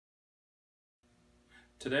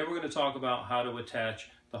Today we're going to talk about how to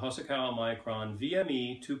attach the Hosokawa Micron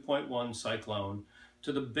VME 2.1 cyclone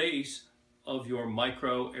to the base of your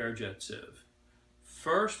Mikro Air Jet Sieve.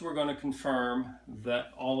 First, we're going to confirm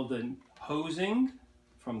that all of the hosing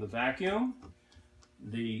from the vacuum,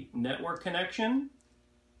 the network connection,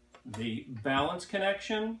 the balance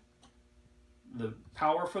connection, the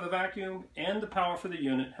power for the vacuum, and the power for the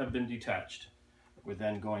unit have been detached. We're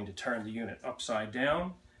then going to turn the unit upside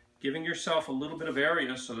down, giving yourself a little bit of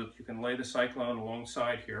area so that you can lay the cyclone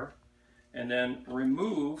alongside here, and then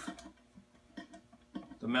remove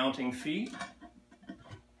the mounting feet.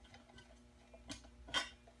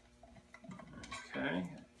 Okay,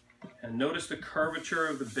 and notice the curvature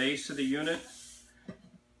of the base of the unit.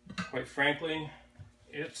 Quite frankly,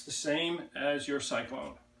 it's the same as your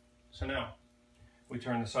cyclone. So now, we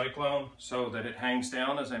turn the cyclone so that it hangs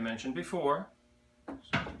down, as I mentioned before.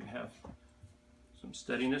 So we have some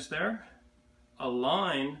steadiness there.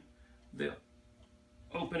 Align the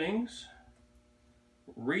openings,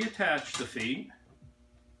 reattach the feet.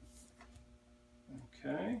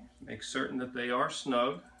 Okay, make certain that they are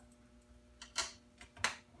snug.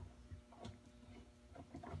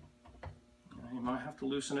 You might have to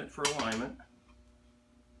loosen it for alignment.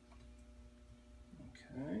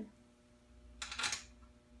 Okay.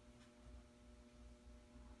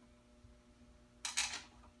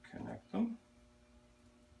 Connect them.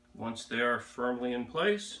 Once they are firmly in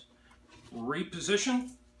place, reposition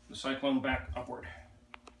the cyclone back upward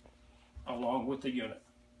along with the unit.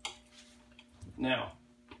 Now,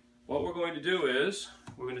 what we're going to do is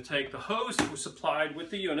we're going to take the hose that was supplied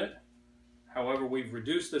with the unit. However, we've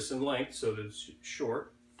reduced this in length so that it's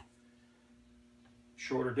short.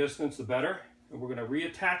 Shorter distance, the better. And we're going to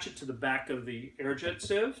reattach it to the back of the Air Jet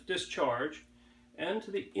Sieve, discharge, and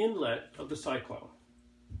to the inlet of the cyclone.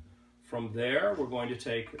 From there, we're going to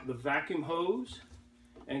take the vacuum hose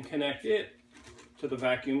and connect it to the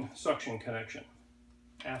vacuum suction connection.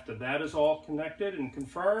 After that is all connected and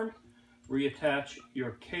confirmed, reattach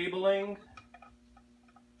your cabling.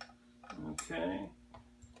 Okay.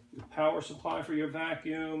 Your power supply for your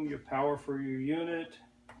vacuum, your power for your unit,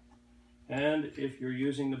 and if you're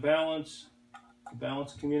using the balance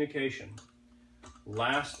communication.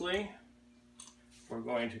 Lastly, we're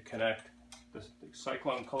going to connect the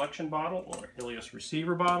cyclone collection bottle or alias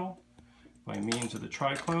receiver bottle by means of the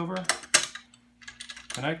triclover.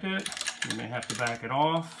 Connect it. You may have to back it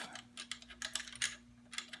off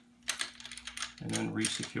and then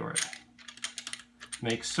re-secure it.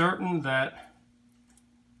 Make certain that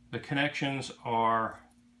the connections are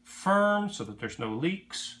firm so that there's no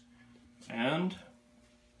leaks, and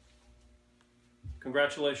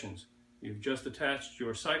congratulations, you've just attached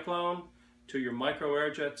your cyclone to your Mikro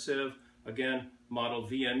Air Jet Sieve. Again, model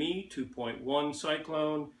VME 2.1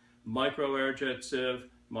 cyclone, Mikro Air Jet Sieve,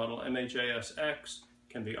 model MAJSx,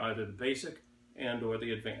 can be either the basic and or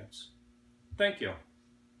the advanced. Thank you.